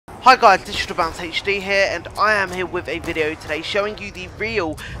Hi guys, Digital Bounce HD here, and I am here with a video today showing you the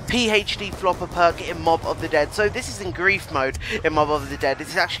real PhD flopper perk in Mob of the Dead. So this is in grief mode in Mob of the Dead. This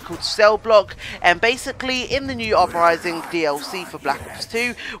is actually called Cell Block, and basically in the new Uprising DLC for Black Ops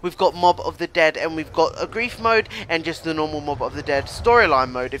 2, we've got Mob of the Dead, and we've got a grief mode and just the normal Mob of the Dead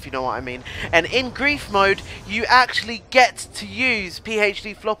storyline mode, if you know what I mean. And in grief mode, you actually get to use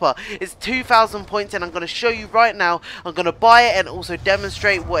PhD flopper. It's 2,000 points, and I'm going to show you right now. I'm going to buy it and also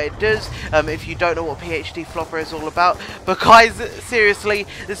demonstrate what it does, if you don't know what PhD flopper is all about. But guys, seriously,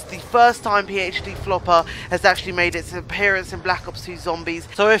 this is the first time PhD flopper has actually made its appearance in Black Ops 2 Zombies.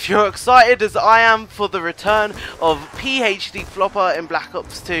 So if you're excited as I am for the return of PhD flopper in Black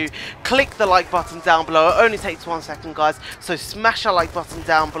Ops 2, click the like button down below. It only takes 1 second, guys, so smash that like button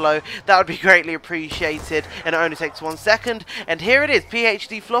down below. That would be greatly appreciated, and it only takes 1 second. And here it is,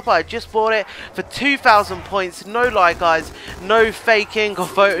 PhD flopper. I just bought it for 2,000 points. No lie, guys, no faking or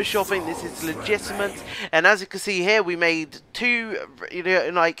photoshopping. This is legitimate. And as you can see here, we made two,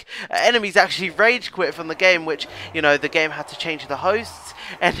 enemies actually rage quit from the game, which, the game had to change the hosts.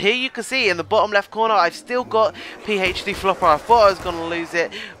 And here you can see in the bottom left corner, I've still got PhD flopper. I thought I was going to lose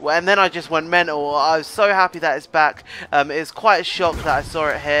it, and then I just went mental. I was so happy that it's back. It was quite a shock that I saw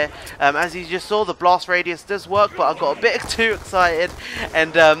it here. As you just saw, the blast radius does work, but I got a bit too excited,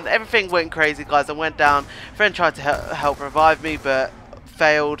 and everything went crazy, guys. I went down. Friend tried to help revive me, but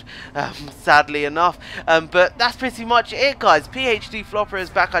failed, sadly enough. But that's pretty much it, guys. PhD flopper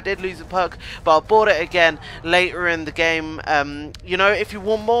is back. I did lose a perk, but I bought it again later in the game. If you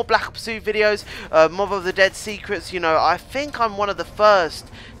want more Black Ops 2 videos, Mob of the Dead secrets, I think I'm one of the first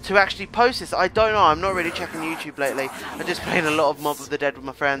to actually post this. I don't know, I'm not really checking YouTube lately. I just played a lot of Mob of the Dead with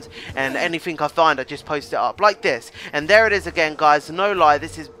my friends, and anything I find I just post it up like this. And there it is again, guys. No lie,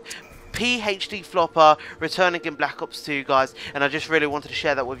 this is PhD flopper returning in Black Ops 2, guys, and I just really wanted to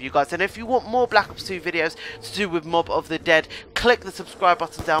share that with you guys. And if you want more Black Ops 2 videos to do with Mob of the Dead, click the subscribe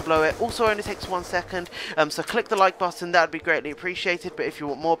button down below. It also only takes 1 second, so click the like button. That would be greatly appreciated. But if you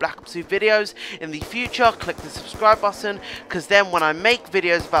want more Black Ops 2 videos in the future, click the subscribe button, because then when I make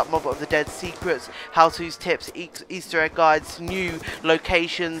videos about Mob of the Dead secrets, how-tos, tips, Easter egg guides, new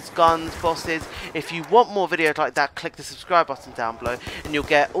locations, guns, bosses, if you want more videos like that, click the subscribe button down below, and you'll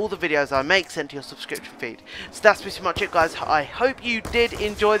get all the videos I make sent to your subscription feed. So that's pretty much it, guys. I hope you did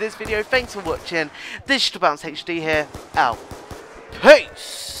enjoy this video. Thanks for watching. Digital Bounce HD here. Out.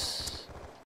 Peace.